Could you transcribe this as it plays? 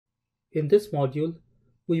In this module,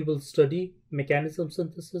 we will study mechanism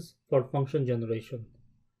synthesis for function generation.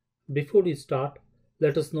 Before we start,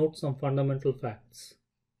 let us note some fundamental facts.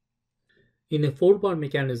 In a 4-bar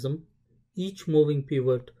mechanism, each moving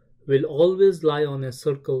pivot will always lie on a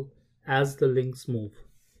circle as the links move.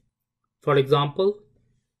 For example,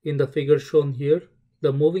 in the figure shown here,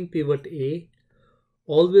 the moving pivot A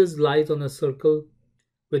always lies on a circle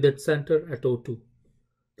with its center at O2.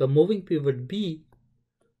 The moving pivot B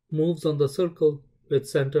moves on the circle with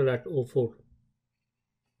center at O4.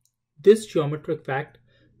 This geometric fact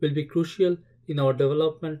will be crucial in our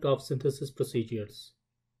development of synthesis procedures.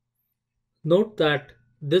 Note that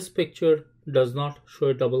this picture does not show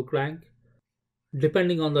a double crank.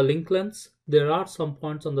 Depending on the link lengths, there are some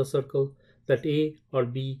points on the circle that A or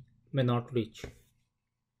B may not reach.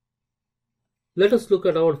 Let us look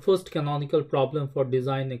at our first canonical problem for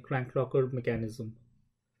designing a Croank-Rocker mechanism.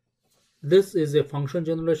 This is a function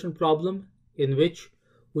generation problem in which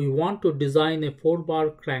we want to design a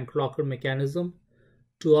 4-bar Croank-Rocker mechanism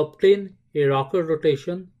to obtain a rocker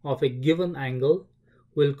rotation of a given angle.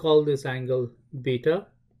 We'll call this angle beta,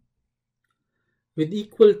 with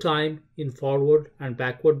equal time in forward and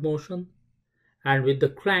backward motion, and with the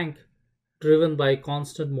crank driven by a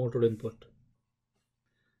constant motor input.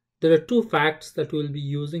 There are two facts that we will be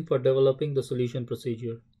using for developing the solution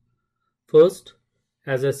procedure. First,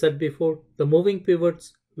 as I said before, the moving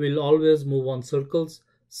pivots will always move on circles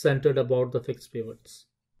centered about the fixed pivots.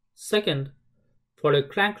 Second, for a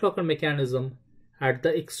Croank-Rocker mechanism, at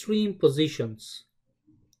the extreme positions,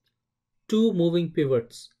 two moving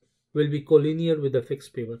pivots will be collinear with the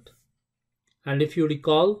fixed pivot. And if you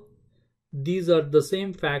recall, these are the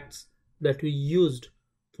same facts that we used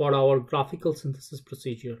for our graphical synthesis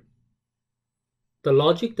procedure. The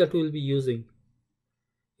logic that we will be using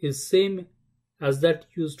is same as that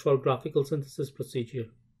used for graphical synthesis procedure.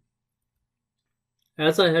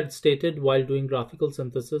 As I had stated while doing graphical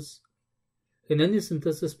synthesis, in any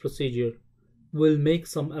synthesis procedure, we'll make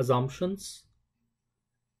some assumptions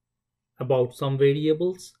about some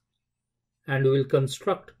variables and we will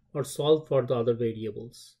construct or solve for the other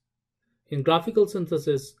variables. In graphical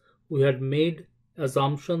synthesis, we had made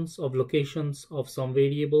assumptions of locations of some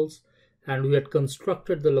variables and we had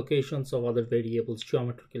constructed the locations of other variables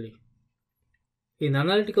geometrically. In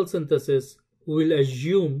analytical synthesis, we will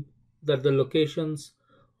assume that the locations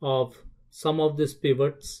of some of these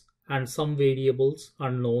pivots and some variables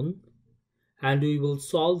are known, and we will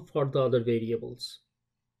solve for the other variables.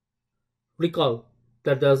 Recall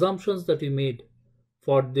that the assumptions that we made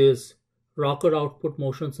for this rocker output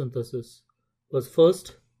motion synthesis was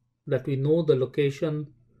first that we know the location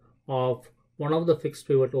of one of the fixed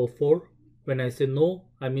pivot O4. When I say know,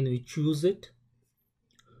 I mean we choose it.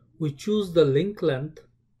 We choose the link length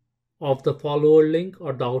of the follower link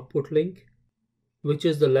or the output link, which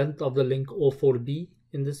is the length of the link O4B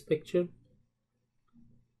in this picture.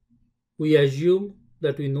 We assume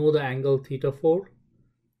that we know the angle θ4,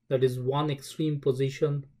 that is one extreme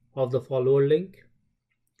position of the follower link.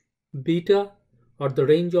 Beta, or the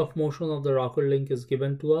range of motion of the rocker link, is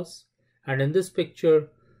given to us, and in this picture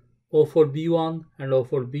O4B1 and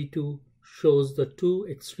O4B2 shows the two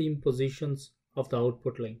extreme positions of the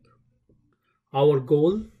output link. Our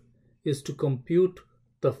goal is to compute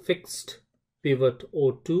the fixed pivot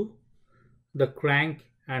O2, the crank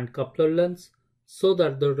and coupler lengths, so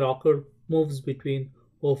that the rocker moves between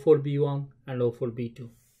O4B1 and O4B2.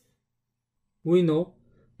 We know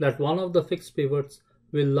that one of the fixed pivots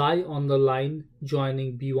will lie on the line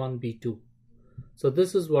joining B1, B2. So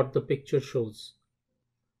this is what the picture shows.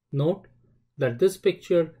 Note that this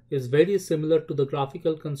picture is very similar to the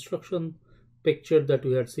graphical construction picture that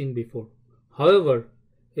we had seen before. However,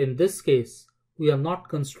 in this case, we are not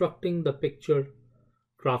constructing the picture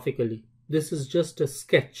graphically. This is just a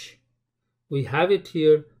sketch. We have it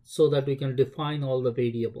here so that we can define all the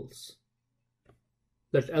variables.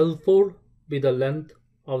 Let L4 be the length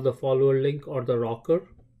of the follower link or the rocker.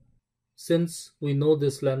 Since we know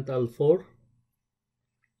this length L4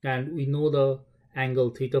 and we know the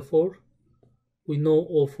angle θ4, we know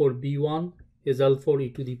O4B1 is L4 e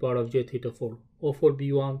to the power of j θ4.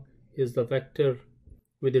 O4B1 is the vector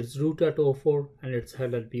with its root at O4 and its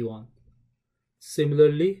head at B1.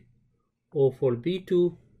 Similarly,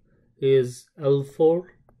 O4B2 is L4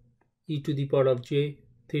 e to the power of j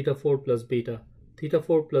θ4 plus beta.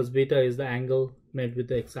 θ4 plus beta is the angle made with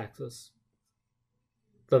the x-axis.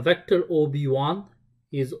 The vector OB1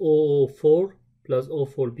 is OO4 plus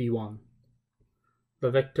O4B1.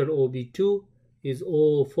 The vector OB2 is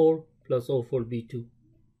OO4 plus O4B2.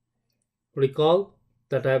 Recall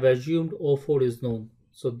that I have assumed O4 is known.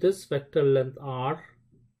 So this vector length R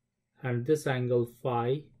and this angle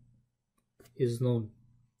phi is known.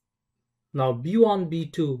 Now B1,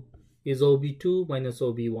 B2 is OB2 minus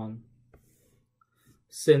OB1.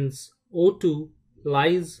 Since O2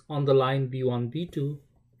 lies on the line B1, B2,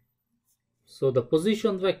 so the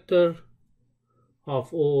position vector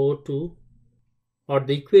of OO2, or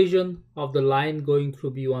the equation of the line going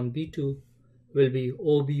through B1, B2, will be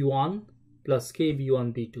OB1 plus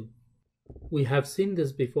KB1, B2. We have seen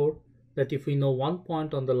this before, that if we know one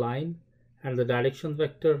point on the line and the direction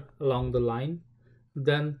vector along the line,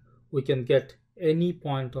 then we can get any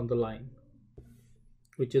point on the line,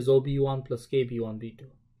 which is OB1 plus KB1, B2.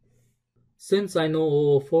 Since I know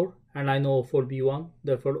OO4 and I know O4B1,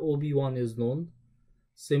 therefore OB1 is known.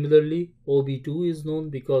 Similarly, OB2 is known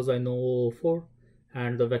because I know OO4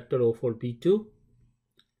 and the vector O4B2.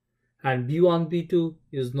 And B1, B2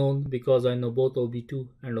 is known because I know both OB2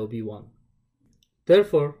 and OB1.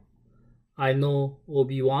 Therefore, I know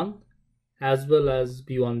OB1 as well as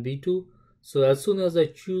B1, B2. So as soon as I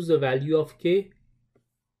choose a value of K,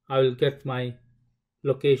 I will get my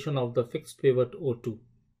location of the fixed pivot O2.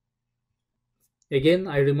 Again,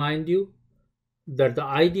 I remind you that the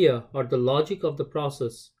idea or the logic of the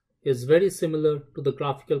process is very similar to the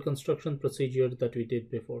graphical construction procedure that we did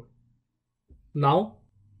before. Now,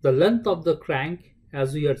 the length of the crank,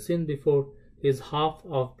 as we had seen before, is half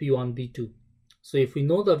of B1, B2. So if we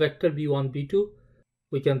know the vector B1, B2,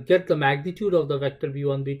 we can get the magnitude of the vector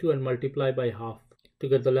B1, B2 and multiply by half to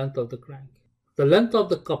get the length of the crank. The length of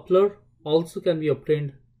the coupler also can be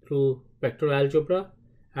obtained through vector algebra,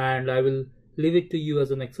 and I will leave it to you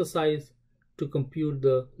as an exercise to compute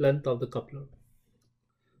the length of the coupler.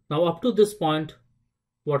 Now up to this point,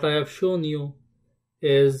 what I have shown you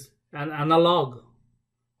is an analog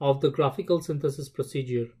of the graphical synthesis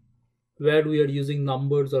procedure where we are using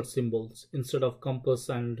numbers or symbols instead of compass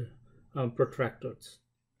and protractors.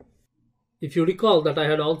 If you recall that I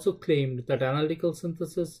had also claimed that analytical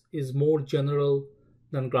synthesis is more general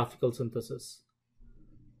than graphical synthesis.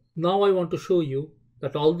 Now I want to show you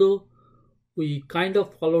that although we kind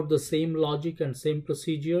of followed the same logic and same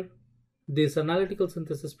procedure, this analytical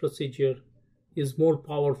synthesis procedure is more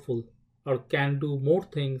powerful or can do more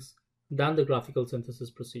things than the graphical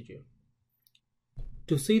synthesis procedure.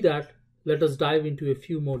 To see that, let us dive into a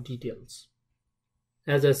few more details.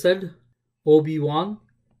 As I said, OB1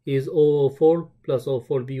 is OO4 plus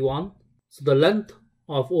O4B1. So the length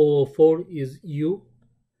of OO4 is U,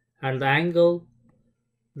 and the angle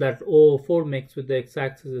that OO4 makes with the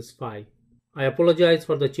x-axis is phi. I apologize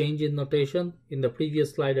for the change in notation. In the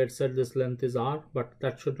previous slide I said this length is R, but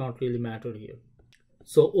that should not really matter here.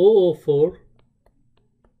 So OO4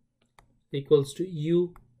 equals to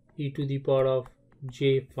U e to the power of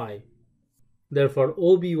j phi. Therefore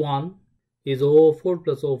OB1 is OO4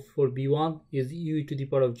 plus O4B1 is U e to the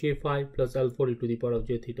power of j phi plus L4 e to the power of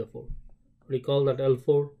j theta 4. Recall that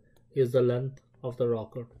L4 is the length of the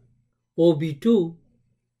rocker. OB2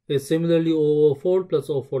 is similarly OO4 plus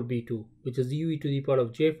O4B2, which is U e to the power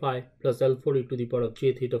of j phi plus L4 e to the power of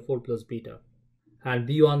j theta 4 plus beta. And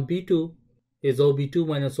B1, B2 is OB2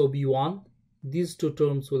 minus OB1. These two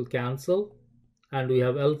terms will cancel, and we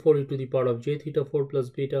have L4 e to the power of j theta 4 plus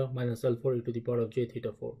beta minus L4 e to the power of j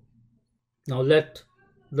theta 4. Now let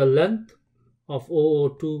the length of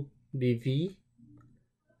OO2 be V,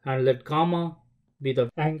 and let gamma be the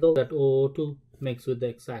angle that OO2 makes with the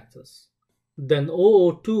x-axis. Then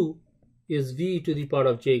OO2 is V to the power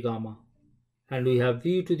of j gamma, and we have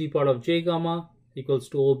V to the power of j gamma equals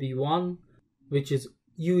to OB1, which is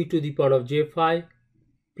U e to the power of j phi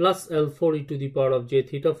plus L4 e to the power of j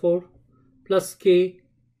theta 4 plus K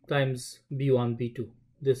times B1, B2.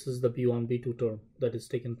 This is the B1, B2 term that is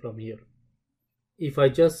taken from here. If I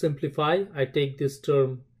just simplify, I take this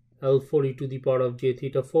term L4 e to the power of j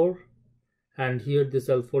theta 4, and here this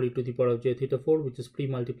L4 e to the power of j theta 4, which is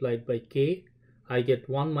pre-multiplied by K. I get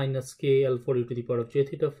 1 minus K L4 e to the power of j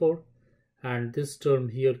theta 4, and this term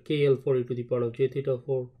here K L4 e to the power of j theta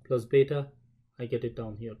 4 plus beta, I get it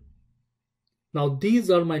down here. Now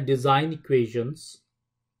these are my design equations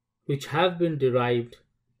which have been derived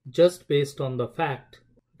just based on the fact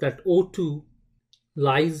that O2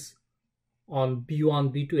 lies on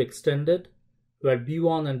B1, B2 extended, where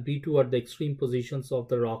B1 and B2 are the extreme positions of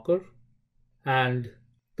the rocker, and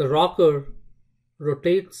the rocker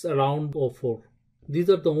rotates around O4. These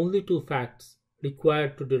are the only two facts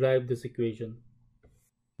required to derive this equation.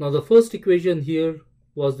 Now the first equation here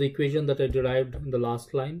was the equation that I derived in the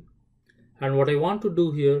last line, and what I want to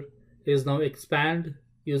do here is now expand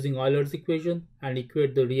using Euler's equation and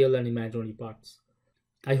equate the real and imaginary parts.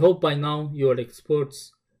 I hope by now you are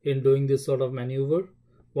experts in doing this sort of maneuver.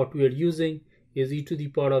 What we are using is e to the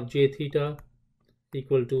power of j theta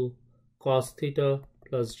equal to cos theta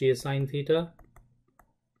plus j sin theta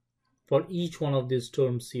for each one of these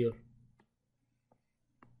terms here.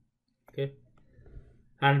 Okay,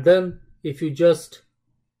 and then if you just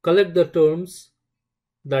collect the terms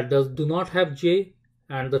that do not have j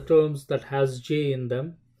and the terms that has j in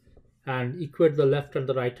them and equate the left and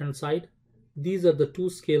the right hand side, these are the two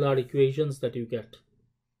scalar equations that you get.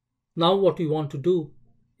 Now what we want to do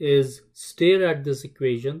is stare at these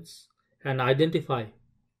equations and identify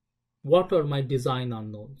what are my design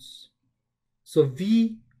unknowns. So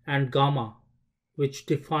V and gamma, which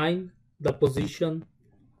define the position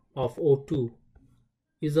of O2,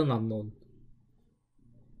 is an unknown.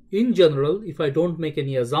 In general, if I don't make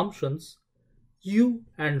any assumptions, U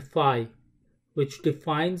and phi, which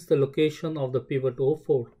defines the location of the pivot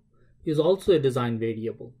O4, is also a design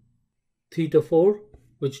variable. Theta 4,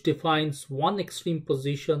 which defines one extreme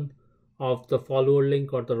position of the follower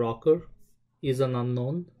link or the rocker, is an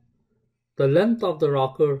unknown. The length of the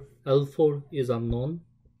rocker L4 is unknown,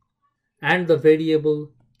 and the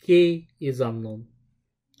variable k is unknown.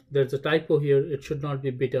 There's a typo here, it should not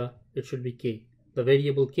be beta, it should be k. The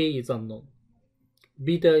variable k is unknown.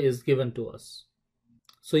 Beta is given to us.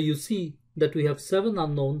 So you see that we have 7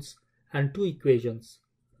 unknowns and 2 equations.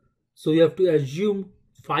 So we have to assume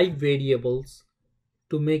 5 variables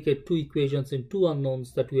to make it 2 equations in 2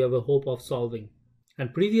 unknowns that we have a hope of solving.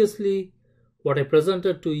 And previously, what I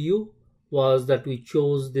presented to you was that we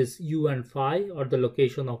chose this u and phi, or the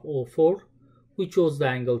location of O4. We chose the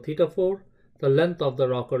angle theta 4, the length of the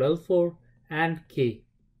rocker L4, and k.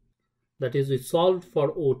 That is, we solved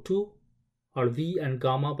for O2 or V and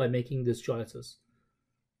gamma by making these choices.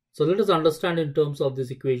 So let us understand in terms of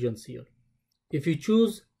these equations here. If you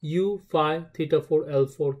choose u, phi, theta 4,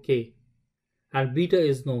 L4, k, and beta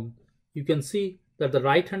is known, you can see that the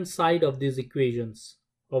right hand side of these equations,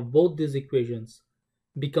 of both these equations,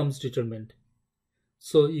 becomes determined.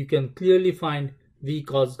 So you can clearly find V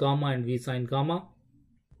cos gamma and V sin gamma.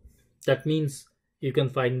 That means you can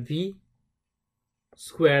find V,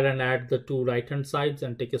 square and add the two right hand sides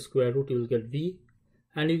and take a square root, you will get V,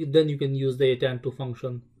 and then you can use the tan2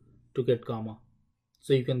 function to get gamma.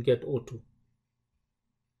 So you can get O2.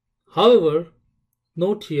 However,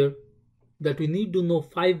 note here that we need to know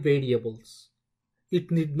 5 variables.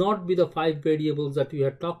 It need not be the 5 variables that we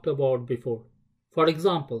had talked about before. For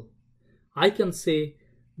example, I can say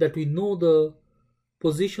that we know the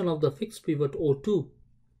position of the fixed pivot O2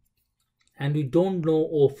 and we don't know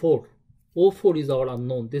O4. O4 is our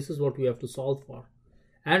unknown. This is what we have to solve for.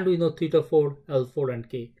 And we know theta 4, L4 and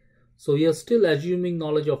k. So we are still assuming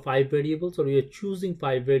knowledge of 5 variables, or we are choosing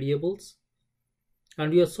 5 variables,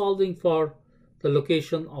 and we are solving for the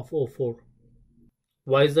location of O4.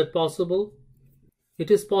 Why is that possible? It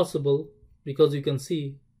is possible because you can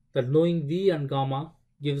see that knowing V and gamma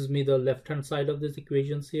gives me the left hand side of these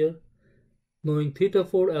equations here. Knowing theta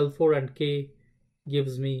 4, L4 and k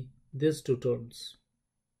gives me these 2 terms.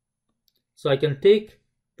 So I can take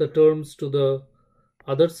the terms to the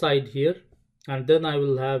other side here, and then I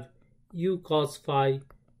will have u cos phi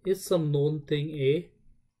is some known thing A,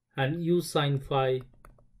 and u sin phi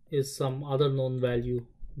is some other known value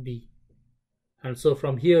B. And so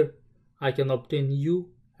from here I can obtain u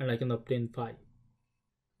and I can obtain phi.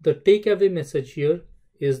 The takeaway message here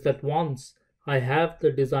is that once I have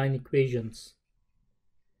the design equations,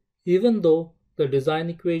 even though the design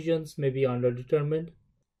equations may be underdetermined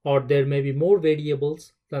or there may be more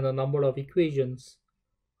variables than the number of equations,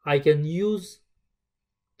 I can use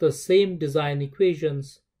the same design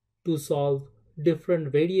equations to solve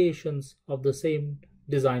different variations of the same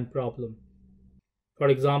design problem. For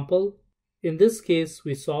example, in this case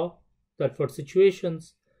we saw that for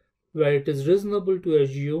situations where it is reasonable to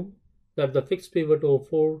assume that the fixed pivot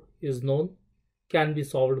O4 is known, can be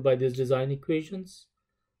solved by these design equations.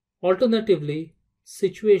 Alternatively,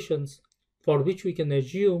 situations for which we can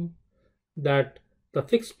assume that the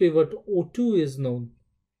fixed pivot O2 is known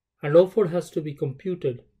and O4 has to be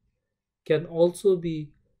computed, can also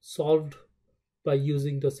be solved by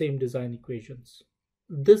using the same design equations.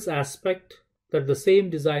 This aspect, that the same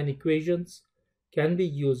design equations can be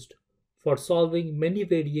used for solving many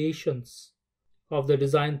variations of the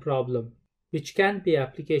design problem, which can be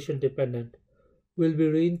application dependent, will be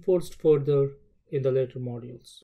reinforced further in the later modules.